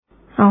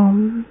ओम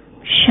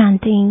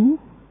शांति।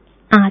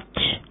 आज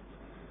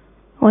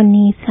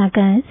 19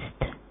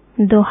 अगस्त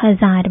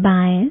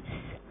 2022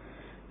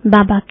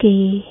 बाबा के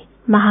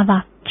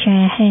महावाक्य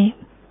है।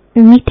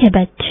 मीठे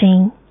बच्चे,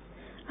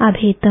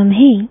 अभी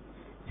तुम्हें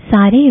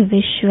सारे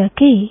विश्व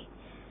के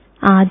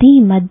आदि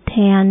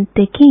मध्य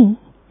अंत की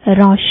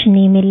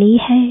रोशनी मिली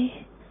है।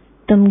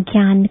 तुम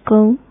ज्ञान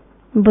को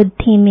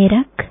बुद्धि में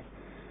रख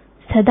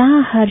सदा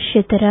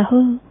हर्षित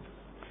रहो।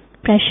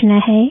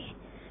 प्रश्न है,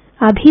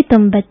 अभी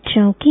तुम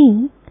बच्चों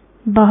की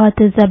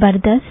बहुत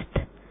जबरदस्त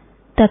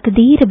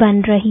तकदीर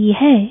बन रही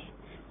है,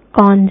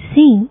 कौन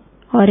सी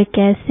और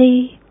कैसे?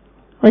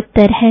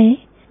 उत्तर है,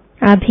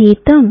 अभी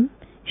तुम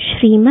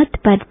श्रीमत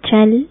पर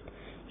चल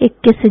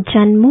 21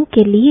 जन्मों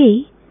के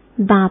लिए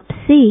बाप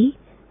से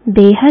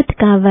बेहद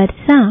का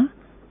वर्षा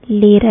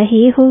ले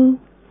रहे हो।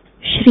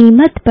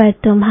 श्रीमत पर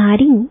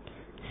तुम्हारी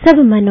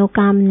सब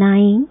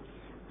मनोकामनाएं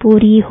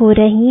पूरी हो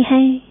रही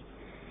हैं।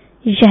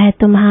 यह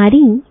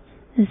तुम्हारी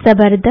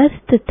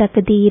जबरदस्त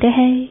तकदीर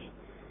है।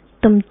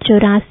 तुम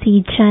 84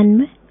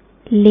 जन्म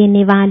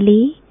लेने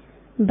वाले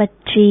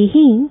बच्चे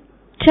ही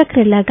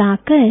चक्र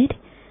लगाकर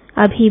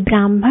अभी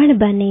ब्राह्मण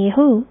बने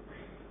हो,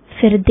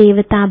 फिर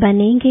देवता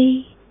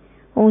बनेंगे।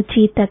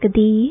 ऊंची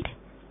तकदीर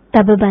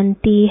तब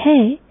बनती है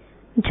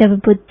जब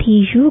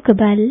बुद्धि योग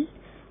बल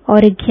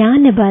और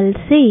ज्ञान बल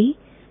से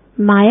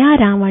माया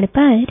रावण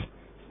पर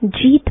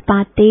जीत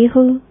पाते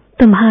हो।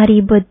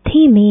 तुम्हारी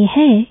बुद्धि में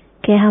है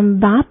कि हम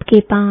बाप के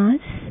पास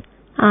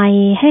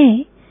आए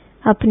हैं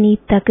अपनी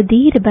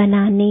तकदीर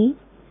बनाने,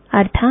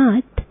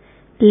 अर्थात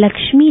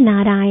लक्ष्मी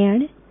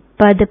नारायण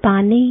पद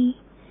पाने।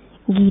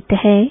 गीत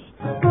है,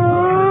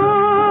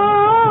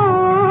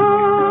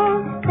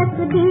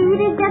 तकदीर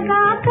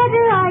जगा कर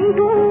आई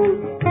हूँ,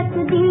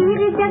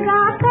 तकदीर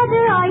जगा कर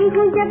आई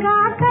हूँ, जगा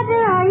कर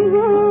आई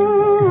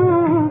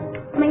हूँ।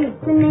 मैं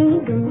इस नई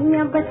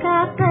दुनिया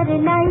बसा कर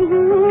लाई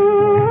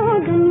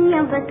हूँ,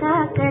 दुनिया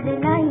बसा कर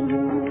लाई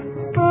हूँ।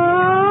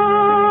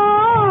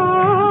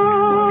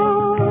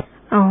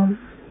 ओम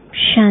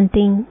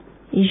शांति।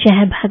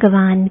 यह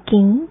भगवान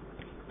की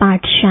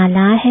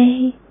पाठशाला है।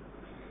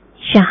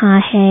 यहाँ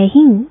है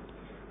ही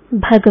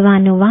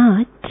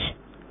भगवानुवाच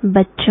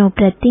बच्चों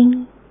प्रति।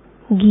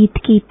 गीत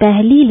की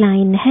पहली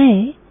लाइन है,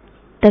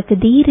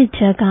 तकदीर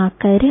जगा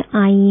कर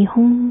आई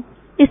हूँ।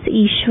 इस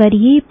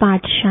ईश्वरीय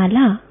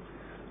पाठशाला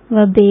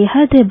व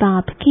बेहद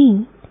बाप की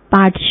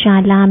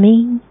पाठशाला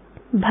में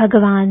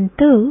भगवान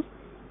तो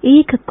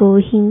एक को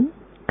ही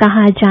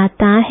कहा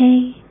जाता है।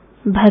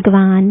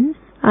 भगवान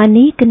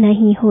अनेक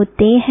नहीं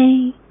होते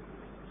हैं।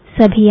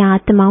 सभी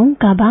आत्माओं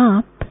का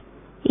बाप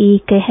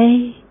एक है।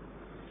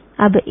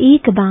 अब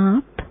एक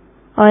बाप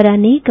और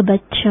अनेक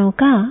बच्चों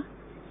का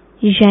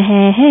यह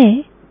है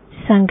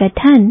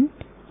संगठन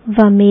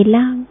व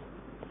मेला।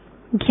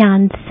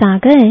 ज्ञान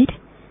सागर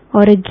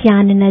और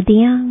ज्ञान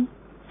नदियाँ।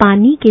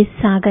 पानी के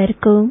सागर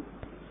को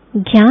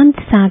ज्ञान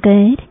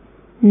सागर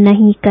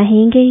नहीं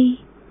कहेंगे।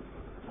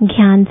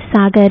 ज्ञान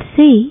सागर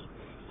से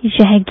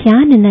यह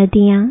ज्ञान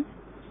नदियाँ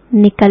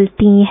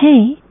निकलती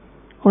हैं,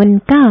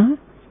 उनका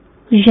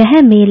यह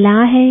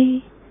मेला है।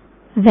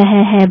 वह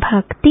है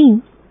भक्ति,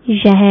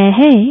 यह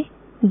है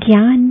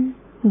ज्ञान।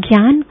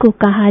 ज्ञान को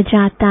कहा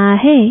जाता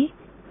है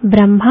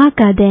ब्रह्मा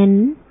का दिन,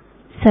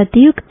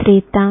 सतयुग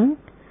त्रेता,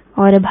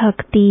 और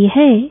भक्ति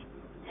है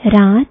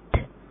रात,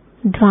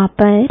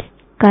 द्वापर,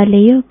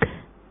 कलयुग।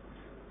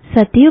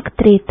 सतयुग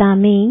त्रेता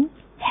में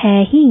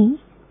है ही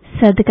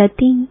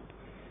सद्गति।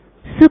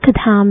 सुख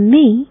धाम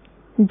में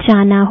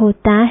जाना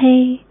होता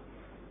है।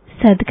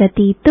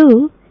 सद्गति तो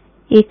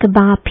एक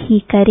बाप ही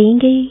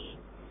करेंगे,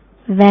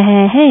 वह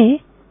है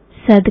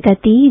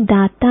सद्गति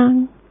दाता।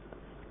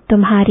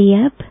 तुम्हारी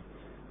अब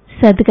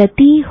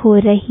सद्गति हो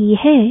रही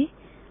है,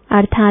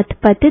 अर्थात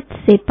पतित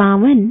से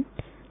पावन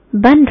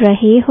बन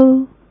रहे हो।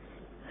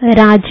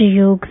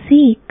 राजयोग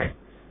सीख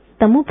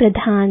तमो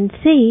प्रधान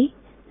से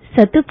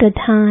सतु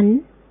प्रधान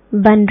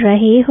बन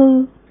रहे हो।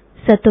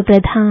 सतु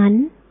प्रधान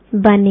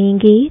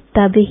बनेंगे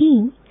तब ही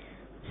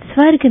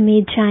स्वर्ग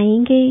में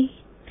जाएंगे।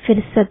 फिर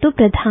सतु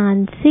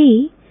प्रधान से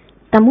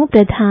तमो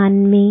प्रधान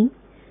में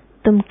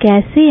तुम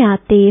कैसे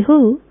आते हो?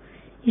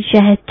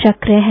 यह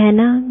चक्र है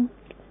ना।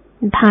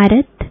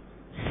 भारत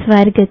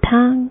स्वर्ग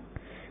था,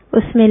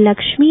 उसमें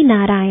लक्ष्मी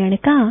नारायण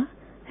का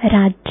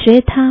राज्य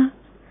था।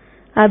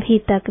 अभी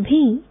तक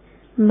भी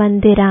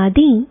मंदिर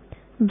आदि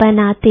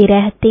बनाते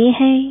रहते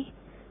हैं।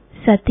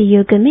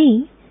 सतयुग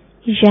में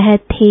यह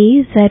थे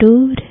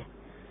जरूर।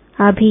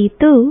 अभी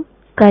तो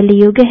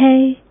कलयुग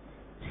है।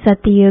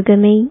 सतयुग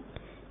में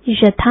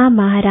यथा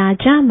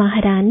महाराजा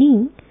महारानी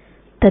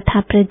तथा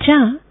प्रजा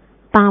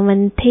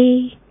पावन थे।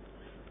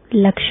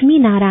 लक्ष्मी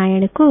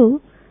नारायण को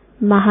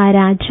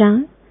महाराजा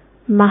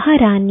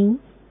महारानी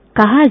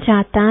कहा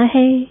जाता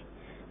है।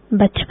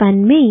 बचपन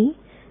में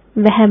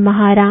वह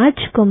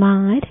महाराज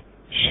कुमार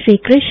श्री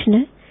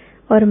कृष्ण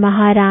और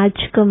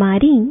महाराज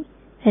कुमारी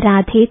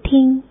राधे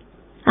थीं।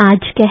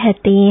 आज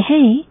कहते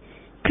हैं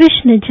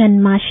कृष्ण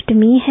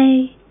जन्माष्टमी है।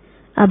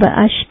 अब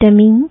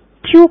अष्टमी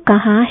क्यों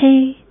कहा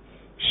है?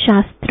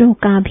 शास्त्रों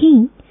का भी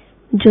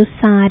जो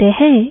सार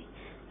है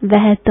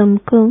वह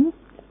तुमको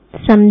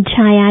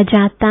समझाया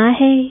जाता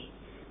है।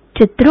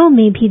 चित्रों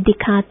में भी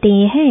दिखाते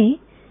हैं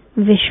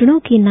विष्णु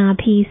की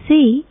नाभि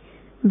से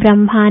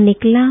ब्रह्मा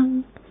निकला।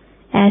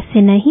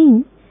 ऐसे नहीं,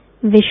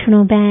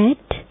 विष्णु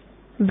बैठ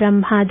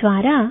ब्रह्मा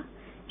द्वारा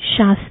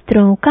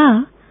शास्त्रों का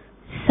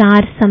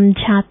सार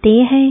समझाते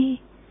हैं।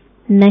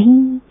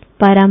 नहीं,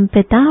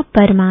 परमपिता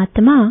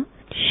परमात्मा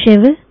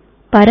शिव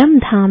परम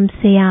धाम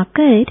से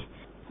आकर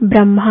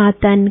ब्रह्मा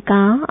तन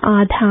का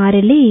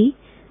आधार ले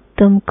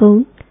तुमको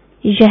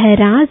यह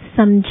राज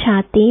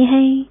समझाते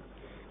हैं।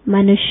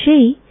 मनुष्य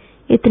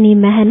इतनी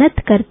मेहनत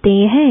करते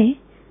हैं,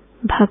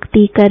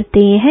 भक्ति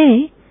करते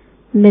हैं,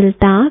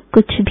 मिलता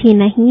कुछ भी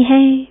नहीं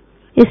है।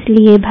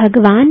 इसलिए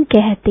भगवान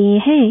कहते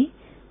हैं,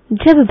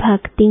 जब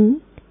भक्ति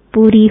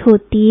पूरी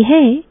होती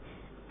है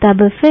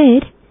तब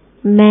फिर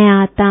मैं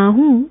आता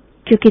हूँ,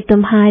 क्योंकि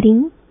तुम्हारी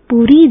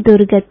पूरी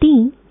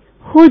दुर्गति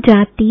हो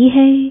जाती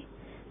है।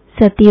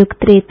 सतयुग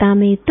त्रेता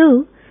में तो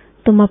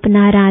तुम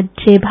अपना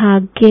राज्य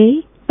भाग्य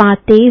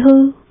पाते हो,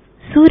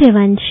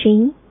 सूर्यवंशी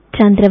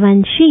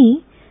चंद्रवंशी,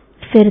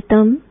 फिर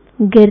तुम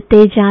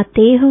गिरते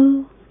जाते हो।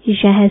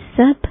 यह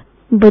सब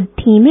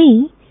बुद्धि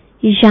में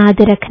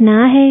याद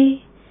रखना है।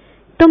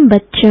 तुम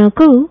बच्चों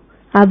को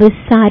अब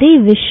सारे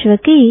विश्व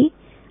के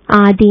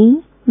आदि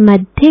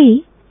मध्य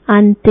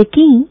अंत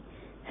की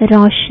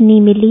रोशनी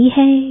मिली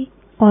है,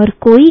 और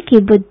कोई की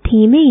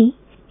बुद्धि में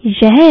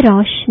यह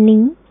रोशनी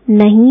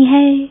नहीं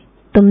है।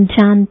 तुम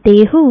जानते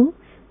हो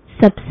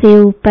सबसे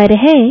ऊपर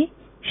है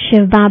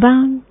शिव बाबा,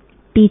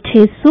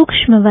 पीछे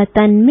सूक्ष्म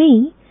वतन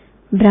में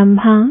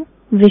ब्रह्मा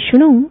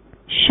विष्णु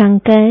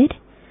शंकर,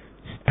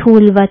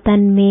 स्थूल वतन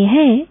में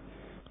है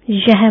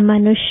यह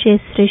मनुष्य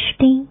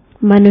सृष्टि।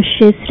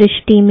 मनुष्य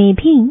सृष्टि में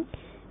भी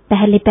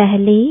पहले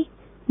पहले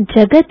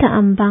जगत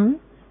अम्बा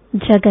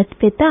जगत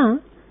पिता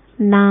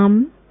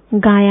नाम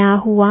गाया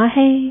हुआ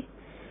है।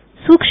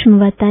 सूक्ष्म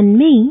वतन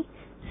में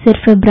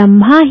सिर्फ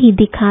ब्रह्मा ही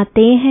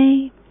दिखाते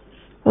हैं।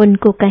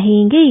 उनको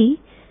कहेंगे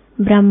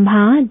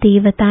ब्रह्मा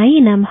देवताय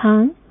नमः,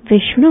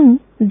 विष्णु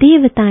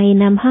देवताय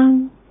नमः।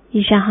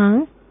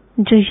 यहाँ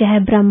जो यह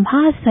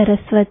ब्रह्मा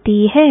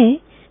सरस्वती है,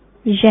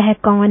 यह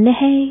कौन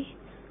है?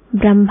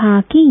 ब्रह्मा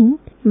की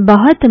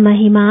बहुत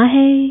महिमा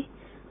है।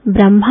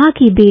 ब्रह्मा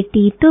की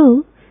बेटी तो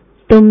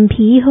तुम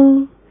भी हो।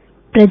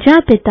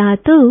 प्रजापिता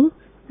तो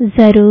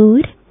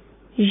जरूर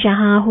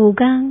यहाँ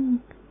होगा,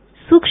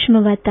 सूक्ष्म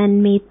वतन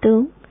में तो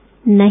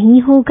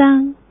नहीं होगा।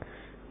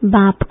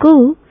 बाप को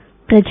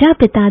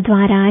प्रजापिता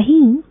द्वारा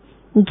ही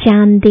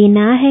ज्ञान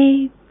देना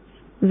है।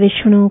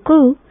 विष्णु को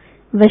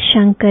व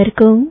शंकर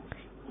को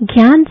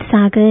ज्ञान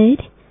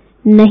सागर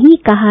नहीं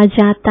कहा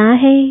जाता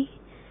है।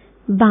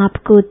 बाप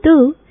को तो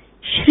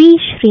श्री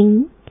श्री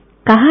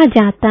कहा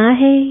जाता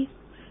है।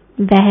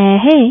 वह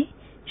है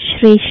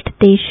श्रेष्ठ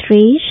ते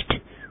श्रेष्ठ,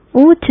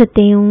 ऊंच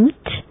ते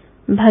ऊंच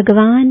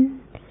भगवान।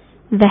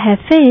 वह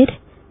फिर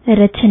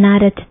रचना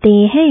रचते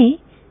हैं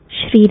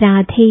श्री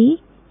राधे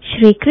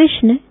श्री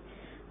कृष्ण।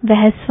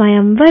 वह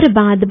स्वयंवर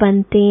बाद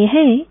बनते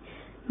हैं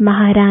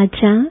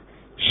महाराजा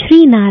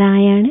श्री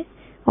नारायण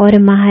और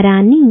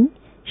महारानी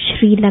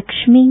श्री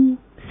लक्ष्मी।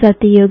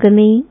 सतयुग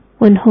में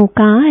उन्हों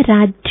का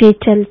राज्य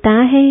चलता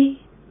है।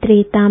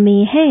 त्रेता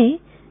में है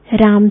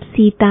राम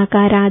सीता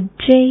का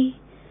राज्य।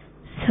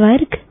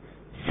 स्वर्ग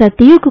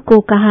सतयुग को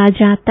कहा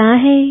जाता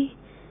है।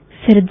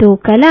 फिर 2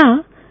 कला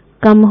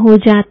कम हो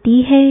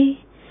जाती है।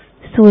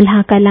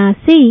 16 कला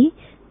से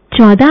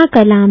 14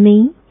 कला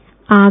में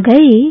आ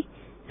गए।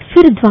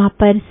 फिर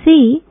द्वापर से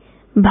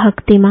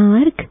भक्ति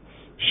मार्ग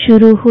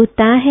शुरू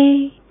होता है।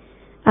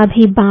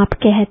 अभी बाप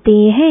कहते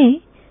हैं,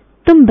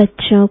 तुम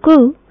बच्चों को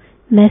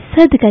मैं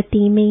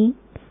सदगति में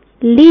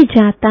ले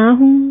जाता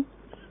हूँ।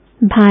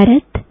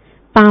 भारत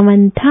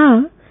पावन था,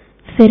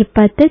 फिर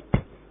पतित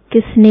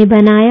किसने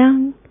बनाया?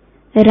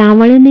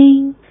 रावण ने।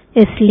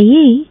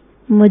 इसलिए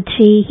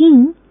मुझे ही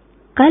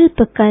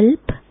कल्प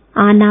कल्प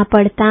आना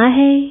पड़ता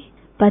है।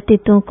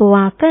 पतितों को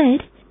आकर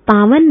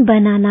पावन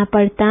बनाना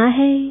पड़ता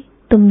है।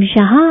 तुम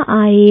यहाँ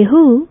आए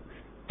हो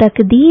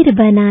तकदीर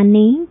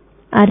बनाने,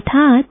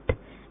 अर्थात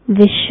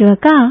विश्व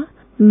का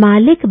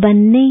मालिक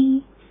बनने।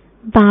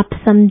 बाप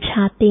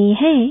समझाते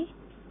हैं,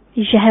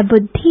 यह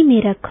बुद्धि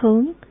में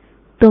रखो,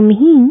 तुम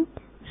ही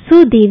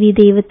सुदेवी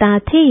देवता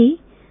थे,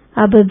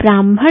 अब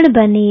ब्राह्मण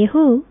बने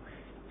हो,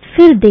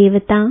 फिर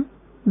देवता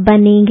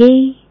बनेंगे।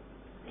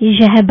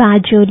 यह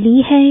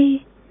बाजोली है।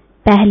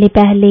 पहले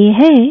पहले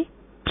है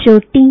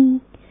चोटी,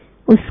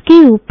 उसके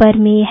ऊपर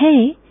में है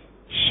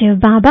शिव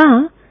बाबा।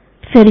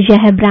 फिर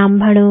यह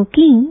ब्राह्मणों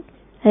की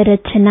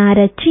रचना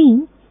रची,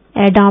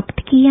 एडॉप्ट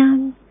किया।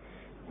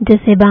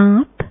 जैसे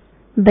बाप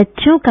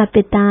बच्चों का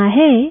पिता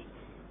है,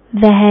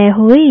 वह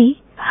हुए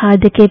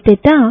हद के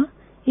पिता,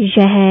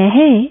 यह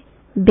है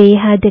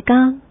बेहद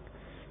का।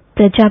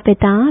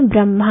 प्रजापिता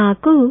ब्रह्मा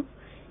को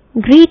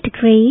ग्रेट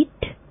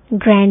ग्रेट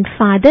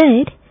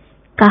ग्रैंडफादर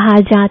कहा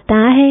जाता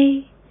है।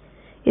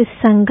 इस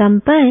संगम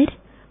पर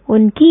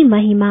उनकी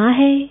महिमा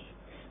है।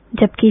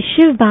 जबकि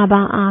शिव बाबा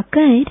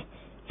आकर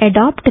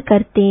एडॉप्ट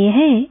करते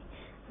हैं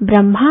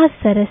ब्रह्मा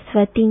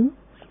सरस्वती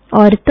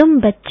और तुम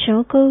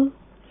बच्चों को।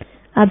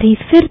 अभी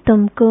फिर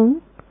तुमको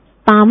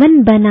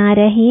पावन बना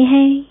रहे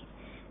हैं।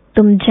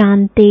 तुम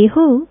जानते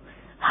हो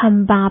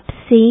हम बाप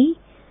से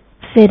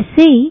फिर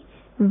से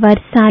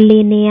वर्षा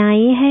लेने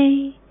आए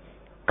हैं,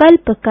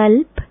 कल्प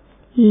कल्प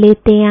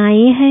लेते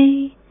आए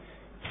हैं।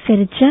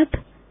 फिर जब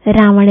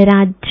रावण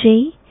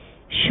राज्य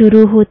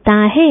शुरू होता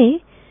है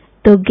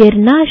तो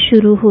गिरना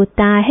शुरू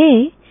होता है,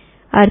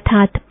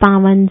 अर्थात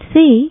पावन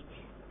से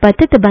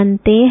पतित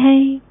बनते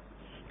हैं।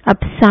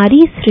 अब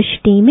सारी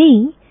सृष्टि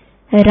में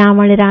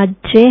रावण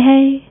राज्य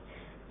है,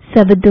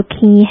 सब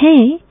दुखी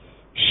हैं,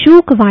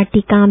 शोक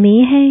वाटिका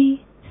में है।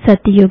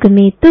 सतयुग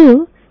में तो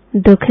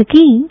दुख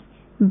की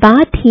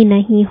बात ही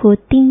नहीं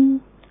होती।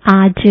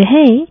 आज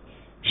है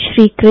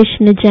श्री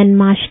कृष्ण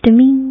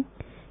जन्माष्टमी।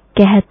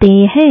 कहते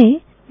हैं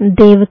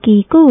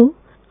देवकी को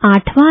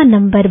 8वां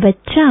नंबर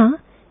बच्चा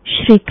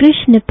श्री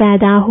कृष्ण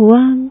पैदा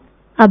हुआ।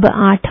 अब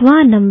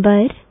 8वां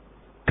नंबर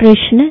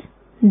कृष्ण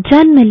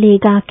जन्म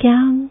लेगा क्या?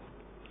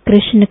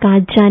 कृष्ण का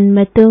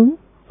जन्म तो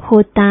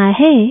होता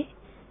है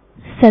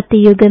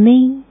सतयुग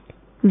में।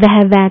 वह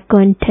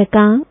वैकुंठ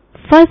का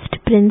फर्स्ट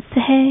प्रिंस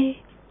है।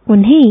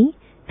 उन्हें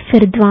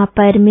फिर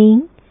द्वापर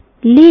में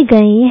ले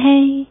गए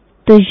हैं,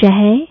 तो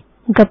यह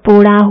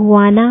गपोड़ा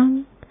हुआ ना।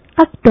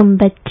 अब तुम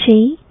बच्चे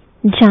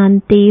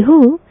जानते हो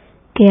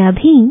कि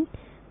अभी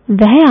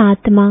वह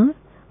आत्मा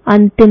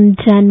अंतिम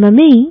जन्म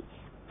में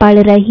पड़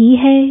रही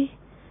है।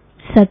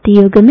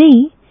 सतयुग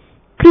में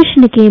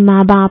कृष्ण के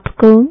माँ बाप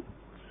को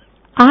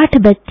 8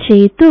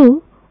 बच्चे तो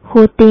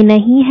होते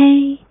नहीं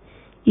हैं।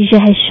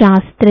 यह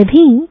शास्त्र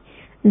भी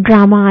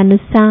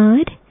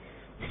ड्रामानुसार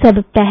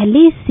सब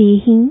पहले से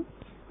ही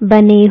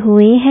बने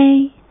हुए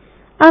हैं।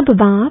 अब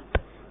बाप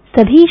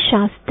सभी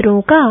शास्त्रों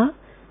का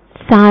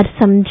सार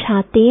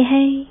समझाते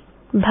हैं।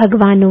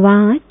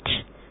 भगवानुवाच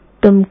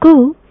तुमको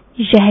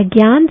यह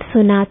ज्ञान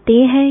सुनाते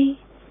हैं।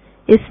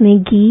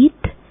 इसमें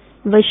गीत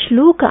व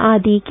श्लोक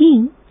आदि की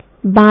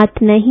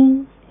बात नहीं,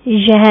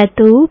 यह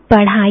तो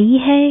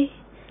पढ़ाई है।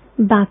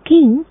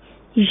 बाकी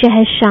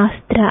यह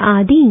शास्त्र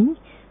आदि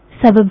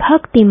सब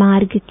भक्ति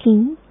मार्ग की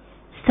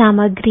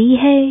सामग्री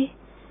है।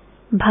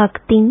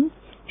 भक्ति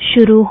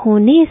शुरू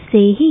होने से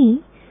ही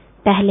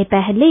पहले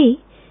पहले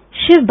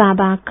शिव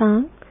बाबा का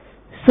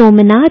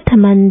सोमनाथ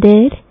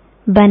मंदिर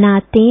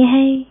बनाते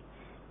हैं।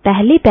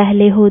 पहले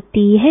पहले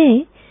होती है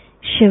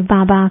शिव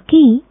बाबा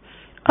की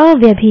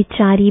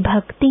अव्यभिचारी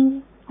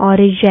भक्ति,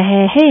 और यह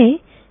है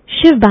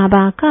शिव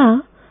बाबा का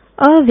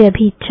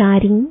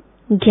अव्यभिचारी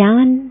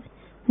ज्ञान,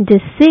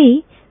 जिससे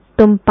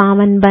तुम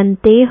पावन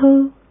बनते हो।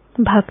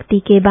 भक्ति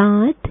के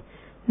बाद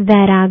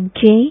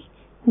वैराग्य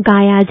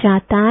गाया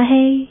जाता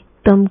है।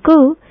 तुमको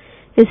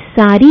इस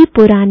सारी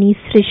पुरानी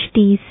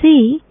सृष्टि से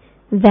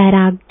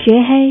वैराग्य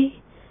है।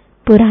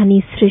 पुरानी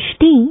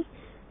सृष्टि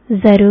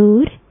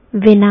जरूर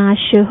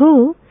विनाश हो,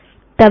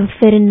 तब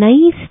फिर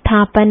नई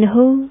स्थापन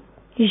हो।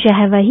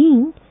 यह वही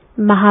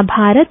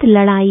महाभारत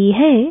लड़ाई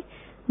है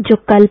जो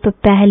कल्प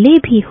पहले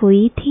भी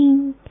हुई थी।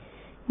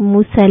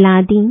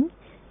 मूसलादि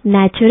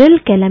नेचुरल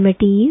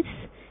कैलेमिटीज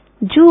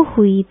जो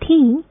हुई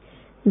थी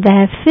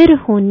वह फिर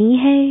होनी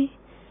है।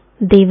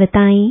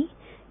 देवताएं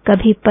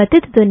कभी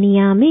पतित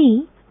दुनिया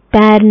में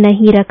पैर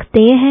नहीं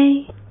रखते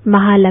हैं,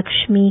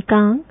 महालक्ष्मी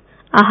का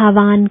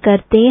आह्वान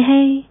करते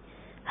हैं।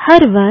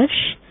 हर वर्ष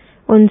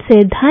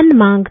उनसे धन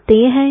मांगते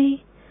हैं।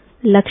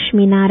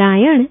 लक्ष्मी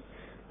नारायण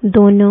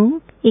दोनों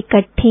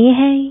इकट्ठे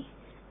हैं।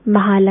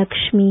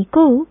 महालक्ष्मी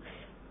को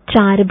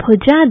 4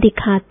 भुजा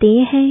दिखाते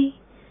हैं।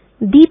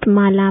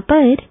 दीपमाला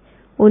पर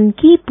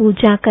उनकी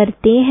पूजा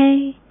करते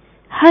हैं।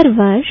 हर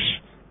वर्ष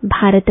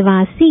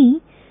भारतवासी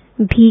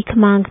भीख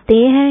मांगते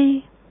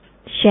हैं।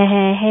 यह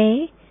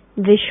है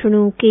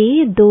विष्णु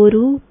के 2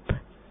 रूप।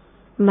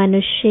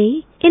 मनुष्य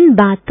इन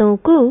बातों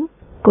को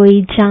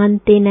कोई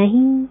जानते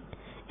नहीं।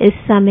 इस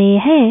समय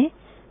है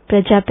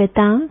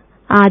प्रजापिता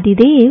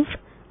आदिदेव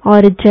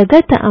और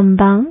जगत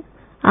अम्बा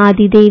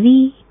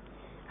आदिदेवी।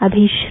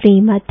 अभी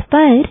श्रीमत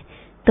पर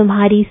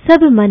तुम्हारी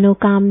सब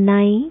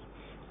मनोकामनाएं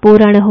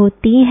पूर्ण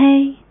होती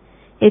हैं।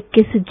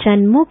 21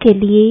 जन्मों के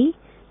लिए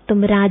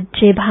तुम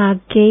राज्य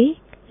भाग्य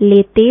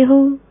लेते हो।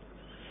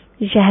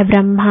 यह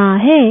ब्रह्मा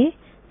है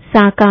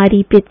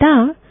साकारी पिता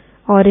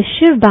और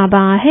शिव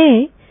बाबा है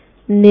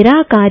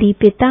निराकारी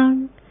पिता।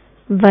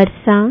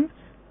 वर्षा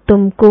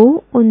तुमको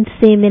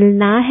उनसे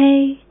मिलना है।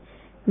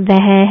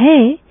 वह है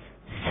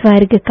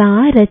स्वर्ग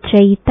का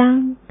रचयिता।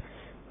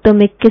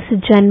 तुम 21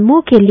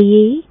 जन्मों के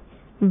लिए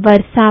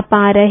वर्षा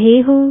पा रहे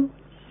हो।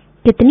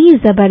 कितनी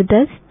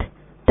जबरदस्त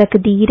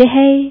तकदीर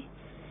है।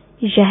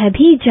 यह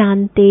भी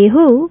जानते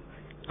हो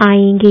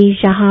आएंगे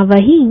यहाँ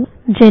वही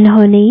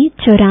जिन्होंने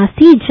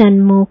 84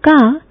 जन्मों का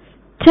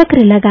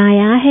चक्र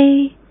लगाया है।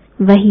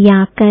 वही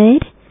आकर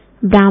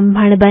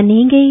ब्राह्मण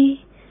बनेंगे।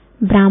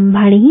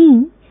 ब्राह्मण ही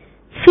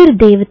फिर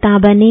देवता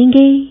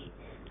बनेंगे।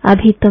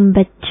 अभी तुम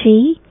बच्चे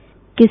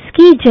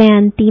किसकी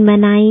जयंती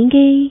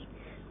मनाएंगे?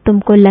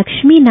 तुमको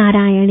लक्ष्मी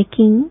नारायण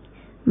की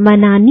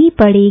मनानी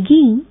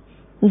पड़ेगी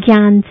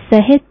ज्ञान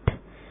सहित।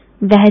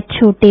 वह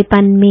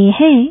छोटेपन में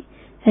है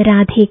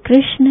राधे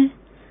कृष्ण,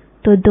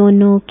 तो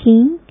दोनों की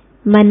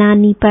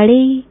मनानी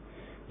पड़े।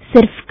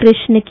 सिर्फ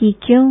कृष्ण की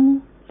क्यों,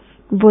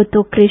 वो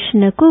तो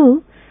कृष्ण को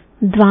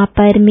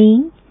द्वापर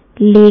में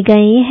ले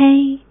गए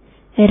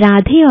हैं।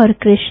 राधे और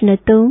कृष्ण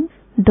तो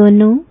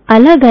दोनों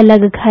अलग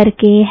अलग घर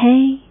के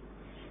हैं,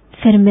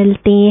 फिर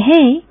मिलते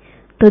हैं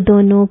तो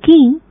दोनों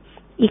की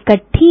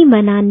इकट्ठी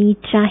मनानी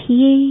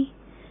चाहिए।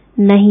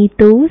 नहीं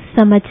तो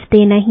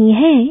समझते नहीं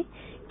है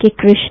कि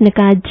कृष्ण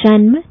का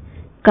जन्म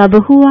कब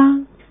हुआ।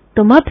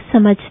 तुम अब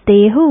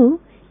समझते हो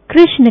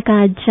कृष्ण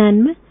का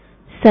जन्म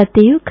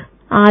सतयुग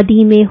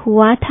आदि में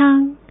हुआ था।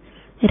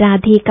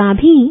 राधे का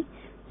भी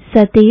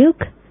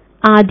सतयुग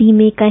आदि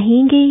में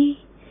कहेंगे,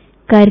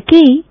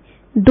 करके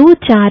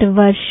 2-4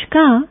 वर्ष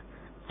का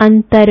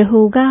अंतर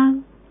होगा।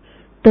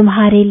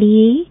 तुम्हारे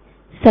लिए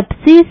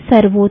सबसे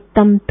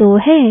सर्वोत्तम तो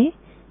है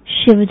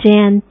शिव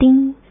जयंती।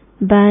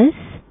 बस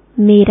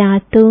मेरा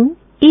तो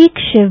एक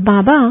शिव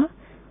बाबा,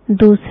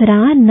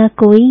 दूसरा न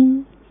कोई।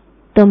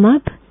 तुम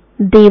अब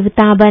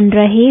देवता बन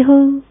रहे हो,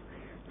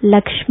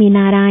 लक्ष्मी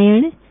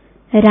नारायण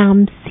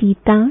राम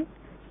सीता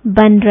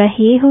बन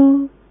रहे हो।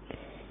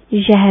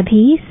 यह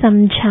भी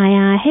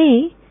समझाया है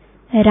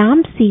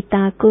राम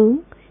सीता को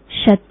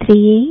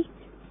क्षत्रिय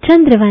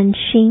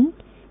चंद्रवंशी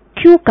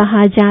क्यों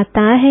कहा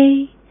जाता है।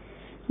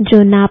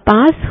 जो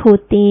नापास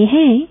होते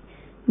हैं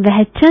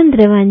वह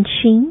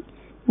चंद्रवंशी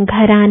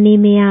घराने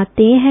में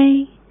आते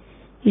हैं।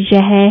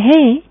 यह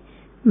है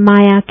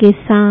माया के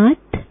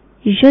साथ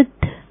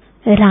युद्ध।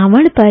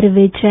 रावण पर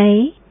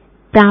विजय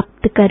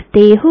प्राप्त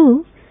करते हो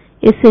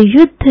इस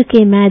युद्ध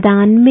के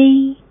मैदान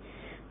में।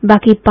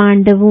 बाकी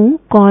पांडवों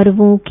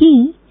कौरवों की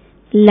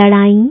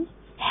लड़ाई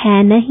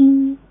है नहीं।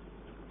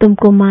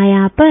 तुमको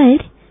माया पर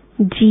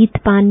जीत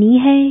पानी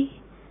है।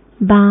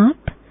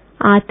 बाप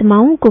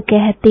आत्माओं को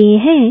कहते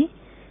हैं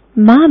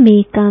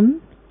मामेकम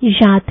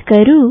याद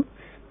करो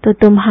तो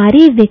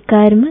तुम्हारे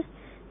विकर्म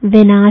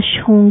विनाश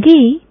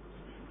होंगे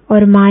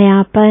और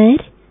माया पर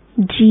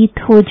जीत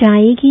हो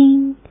जाएगी।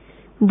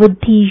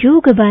 बुद्धि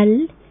योग बल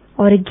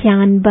और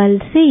ज्ञान बल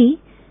से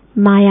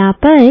माया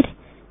पर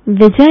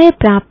विजय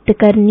प्राप्त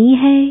करनी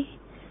है।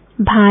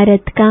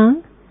 भारत का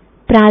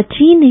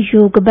प्राचीन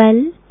योग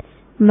बल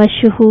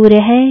मशहूर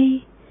है,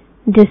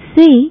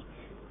 जिससे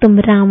तुम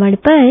रावण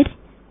पर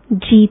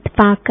जीत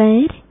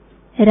पाकर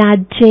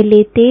राज्य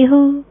लेते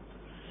हो।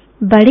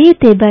 बड़े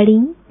ते बड़ी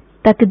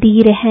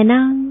तकदीर है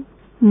ना।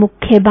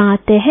 मुख्य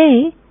बात है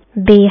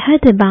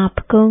बेहद बाप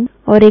को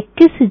और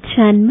 21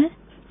 जन्म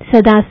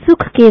सदा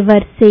सुख के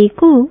वर्षे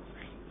को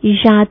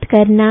याद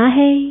करना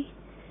है।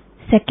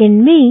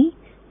 सेकंड में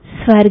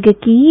स्वर्ग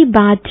की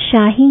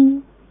बादशाही।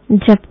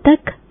 जब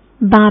तक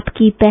बाप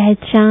की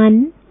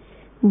पहचान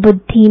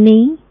बुद्धि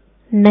में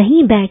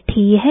नहीं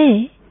बैठी है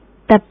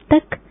तब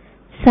तक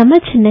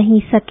समझ नहीं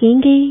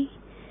सकेंगे।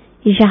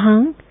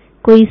 यहाँ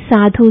कोई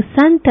साधु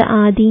संत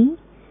आदि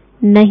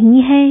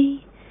नहीं है,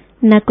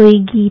 न कोई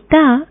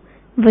गीता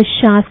व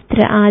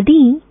शास्त्र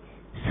आदि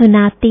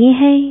सुनाते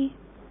हैं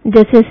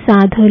जैसे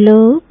साधु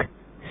लोग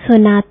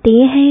सुनाते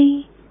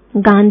हैं।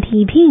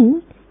 गांधी भी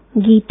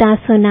गीता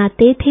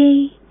सुनाते थे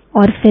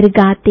और फिर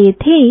गाते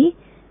थे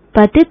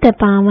पतित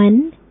पावन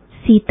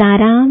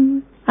सीताराम।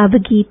 अब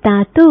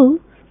गीता तो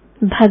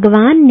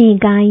भगवान ने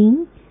गाई।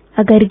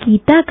 अगर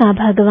गीता का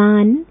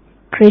भगवान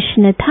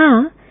कृष्ण था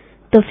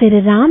तो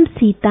फिर राम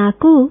सीता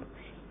को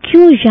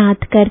क्यों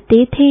याद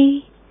करते थे।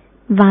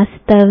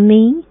 वास्तव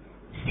में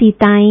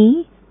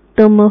सीताएं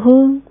तुम हो।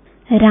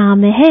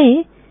 राम है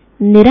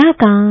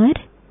निराकार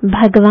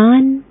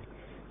भगवान।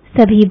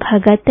 सभी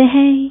भगत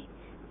हैं,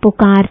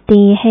 पुकारते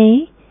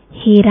हैं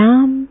हे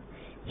राम,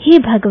 हे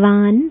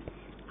भगवान,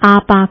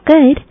 आप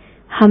आकर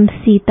हम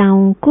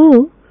सीताओं को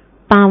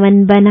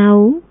पावन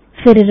बनाओ।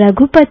 फिर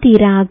रघुपति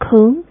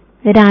राघव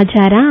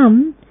राजा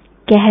राम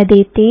कह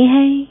देते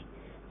हैं।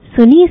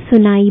 सुनी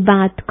सुनाई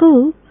बात को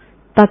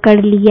पकड़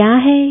लिया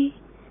है।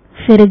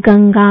 फिर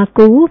गंगा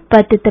को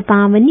पतित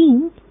पावनी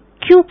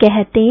क्यों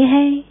कहते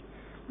हैं।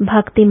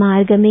 भक्ति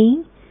मार्ग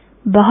में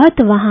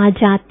बहुत वहां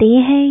जाते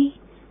हैं।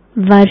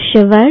 वर्ष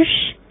वर्ष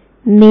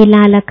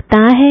मेला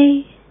लगता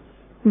है,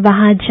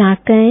 वहां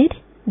जाकर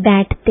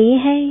बैठते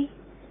हैं।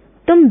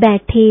 तुम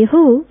बैठे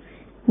हो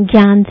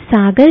ज्ञान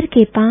सागर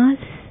के पास,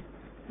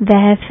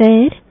 वह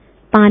फिर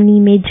पानी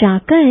में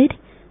जाकर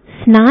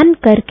स्नान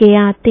करके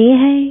आते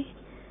हैं।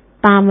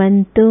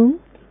 पावन तुम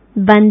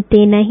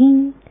बनते नहीं,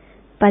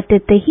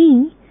 पतित ही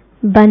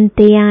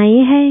बनते आए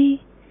हैं।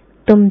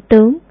 तुम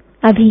तो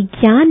अभी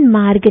ज्ञान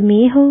मार्ग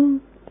में हो,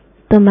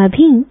 तुम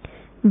अभी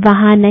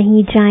वहां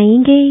नहीं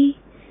जाएंगे।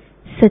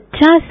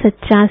 सच्चा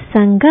सच्चा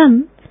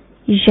संगम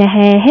यह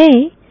है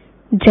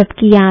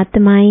जबकि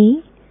आत्माएं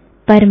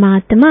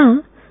परमात्मा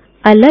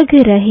अलग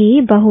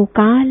रहे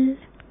बहुकाल।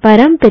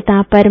 परम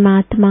पिता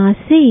परमात्मा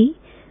से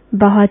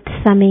बहुत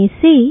समय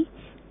से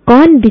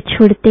कौन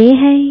बिछुड़ते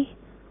हैं।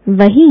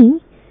 वही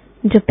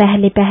जो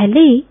पहले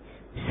पहले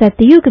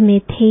सतयुग में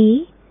थे,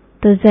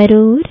 तो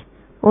जरूर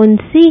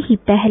उनसे ही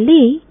पहले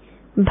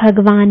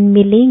भगवान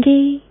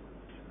मिलेंगे।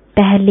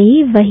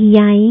 पहले वही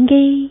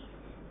आएंगे।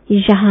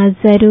 यहाँ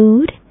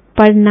जरूर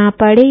पढ़ना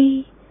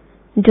पड़े।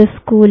 जो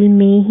स्कूल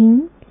में ही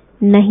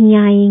नहीं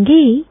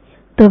आएंगे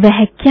तो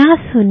वह क्या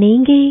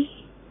सुनेंगे?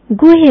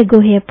 गुहे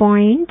गुहे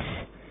पॉइंट्स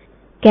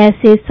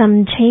कैसे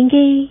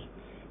समझेंगे?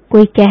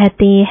 कोई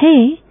कहते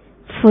हैं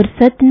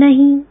फुर्सत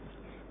नहीं,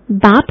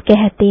 बाप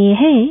कहते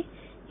हैं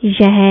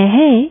यह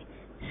है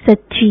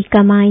सच्ची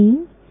कमाई,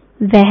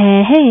 वह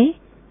है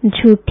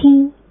झूठी।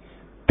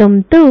 तुम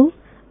तो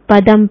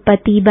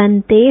पदमपति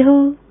बनते हो,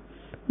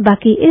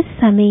 बाकी इस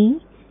समय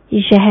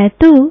यह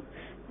तो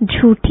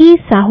झूठी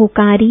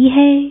साहूकारी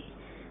है।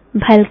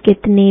 भल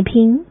कितने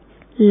भी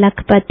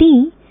लखपति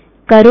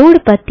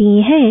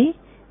करोड़पति है,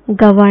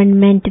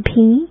 गवर्नमेंट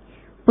भी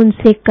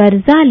उनसे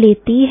कर्जा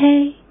लेती है,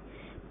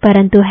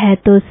 परंतु है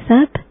तो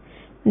सब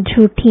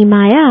झूठी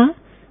माया,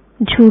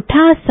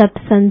 झूठा सब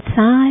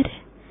संसार।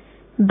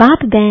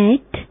 बाप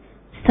बैठ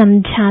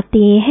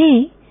समझाते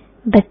हैं,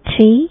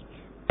 बच्चे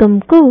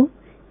तुमको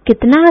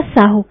कितना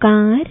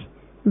साहूकार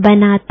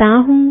बनाता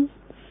हूँ।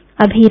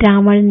 अभी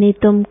रावण ने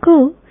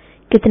तुमको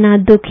कितना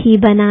दुखी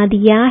बना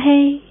दिया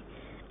है,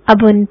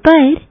 अब उन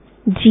पर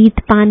जीत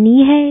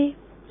पानी है।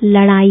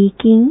 लड़ाई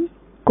की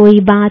कोई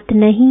बात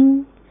नहीं,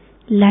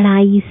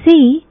 लड़ाई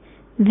से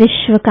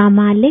विश्व का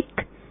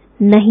मालिक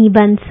नहीं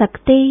बन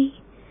सकते।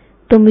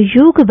 तुम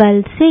योग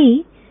बल से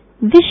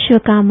विश्व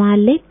का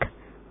मालिक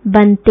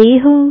बनते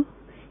हो।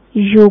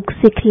 योग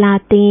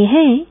सिखलाते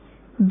हैं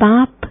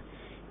बाप,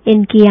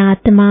 इनकी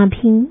आत्मा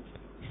भी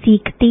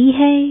सीखती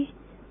है।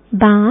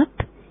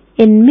 बाप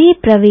इनमें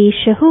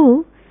प्रवेश हो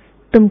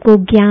तुमको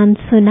ज्ञान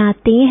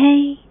सुनाते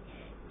हैं,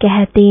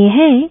 कहते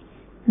हैं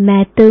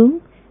मैं तो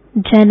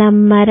जन्म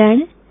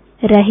मरण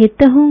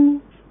रहित हूँ।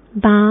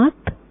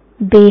 बाप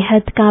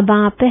बेहद का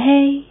बाप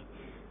है,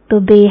 तो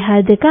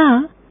बेहद का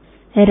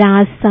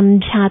राज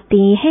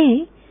समझाते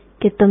हैं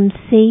कि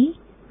तुमसे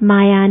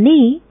माया ने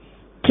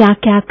क्या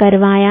क्या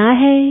करवाया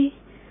है।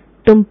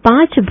 तुम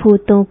 5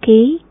 भूतों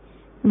के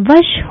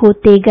वश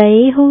होते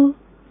गए हो,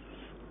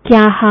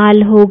 क्या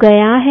हाल हो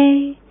गया है।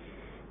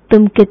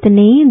 तुम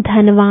कितने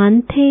धनवान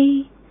थे,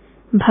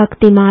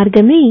 भक्ति मार्ग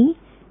में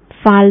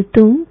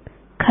फालतू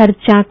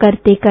खर्चा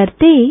करते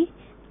करते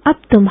अब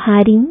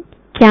तुम्हारी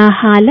क्या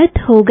हालत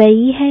हो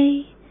गई है।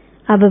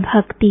 अब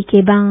भक्ति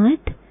के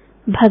बाद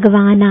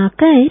भगवान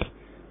आकर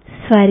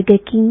स्वर्ग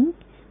की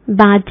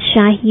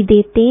बादशाही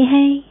देते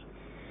हैं,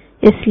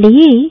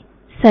 इसलिए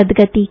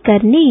सद्गति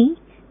करने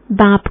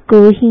बाप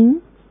को ही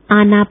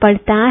आना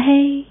पड़ता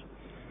है।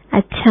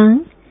 अच्छा,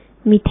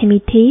 मीठे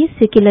मीठे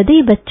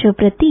सिकिलदे बच्चों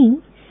प्रति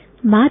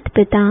माता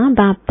पिता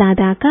बाप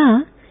दादा का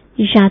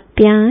याद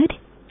प्यार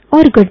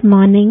और गुड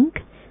मॉर्निंग।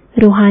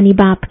 रूहानी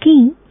बाप की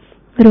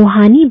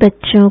रूहानी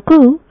बच्चों को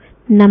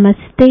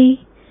नमस्ते,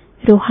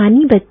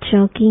 रूहानी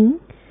बच्चों की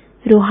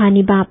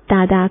रूहानी बाप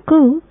दादा को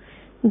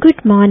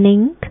गुड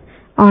मॉर्निंग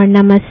और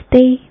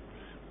नमस्ते।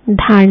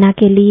 धारणा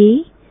के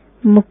लिए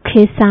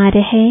मुख्य सार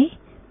है,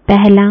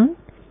 पहला,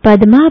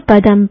 पद्मा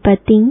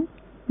पदमपति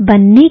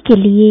बनने के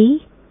लिए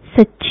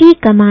सच्ची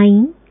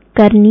कमाई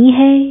करनी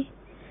है।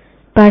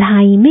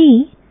 पढ़ाई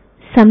में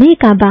समय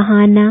का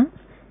बहाना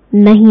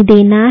नहीं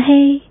देना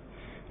है।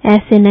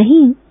 ऐसे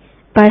नहीं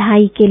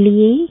पढ़ाई के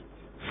लिए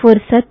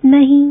फुर्सत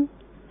नहीं,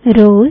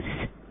 रोज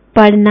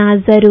पढ़ना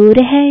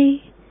जरूर है।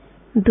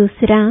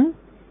 दूसरा,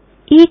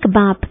 एक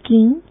बाप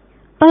की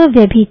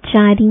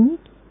अव्यभिचारी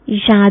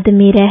याद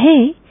में रहे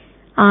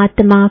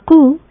आत्मा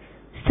को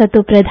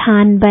सतो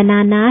प्रधान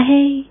बनाना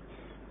है।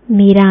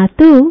 मेरा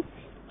तो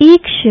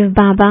एक शिव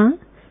बाबा,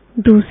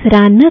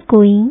 दूसरा न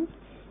कोई,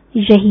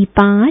 यही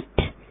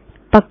पाठ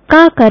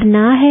पक्का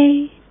करना है।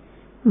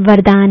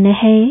 वरदान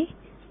है,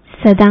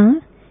 सदा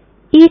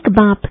एक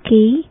बाप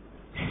के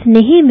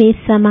स्नेह में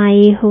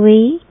समाये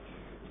हुए,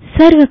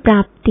 सर्व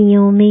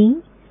प्राप्तियों में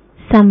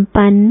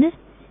संपन्न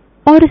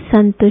और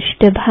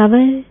संतुष्ट भव।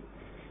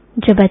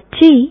 जो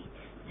बच्चे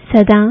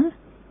सदा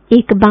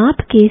एक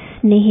बाप के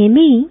स्नेह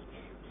में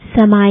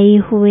समाये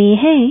हुए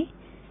हैं,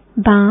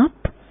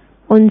 बाप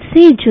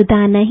उनसे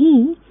जुदा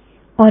नहीं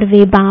और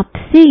वे बाप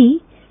से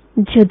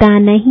जुदा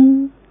नहीं।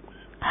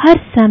 हर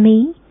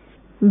समय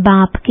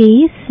बाप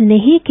के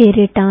स्नेह के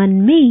रिटर्न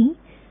में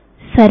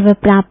सर्व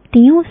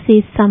प्राप्तियों से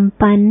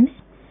संपन्न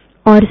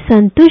और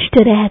संतुष्ट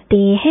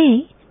रहते हैं,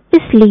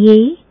 इसलिए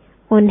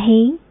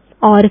उन्हें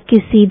और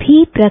किसी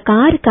भी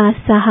प्रकार का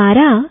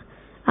सहारा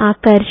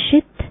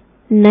आकर्षित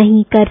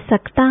नहीं कर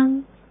सकता।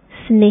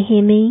 स्नेह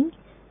में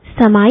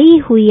समाई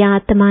हुई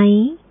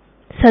आत्माएं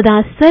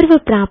सदा सर्व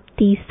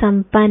प्राप्ति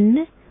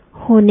संपन्न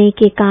होने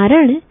के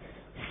कारण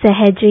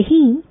सहज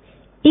ही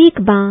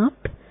एक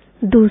बाप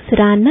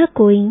दूसरा न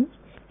कोई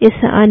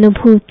इस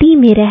अनुभूति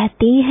में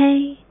रहती है।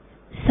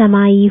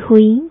 समाई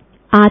हुई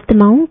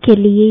आत्माओं के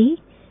लिए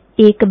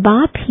एक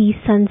बाप ही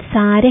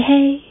संसार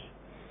है।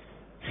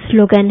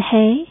 स्लोगन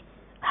है,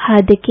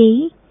 हद के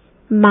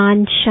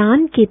मान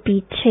शान के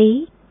पीछे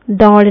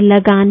दौड़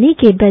लगाने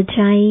के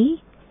बजाय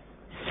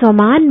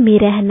स्वमान में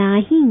रहना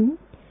ही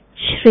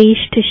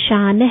श्रेष्ठ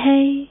शान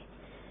है।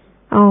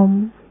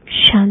 ओम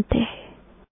शांति।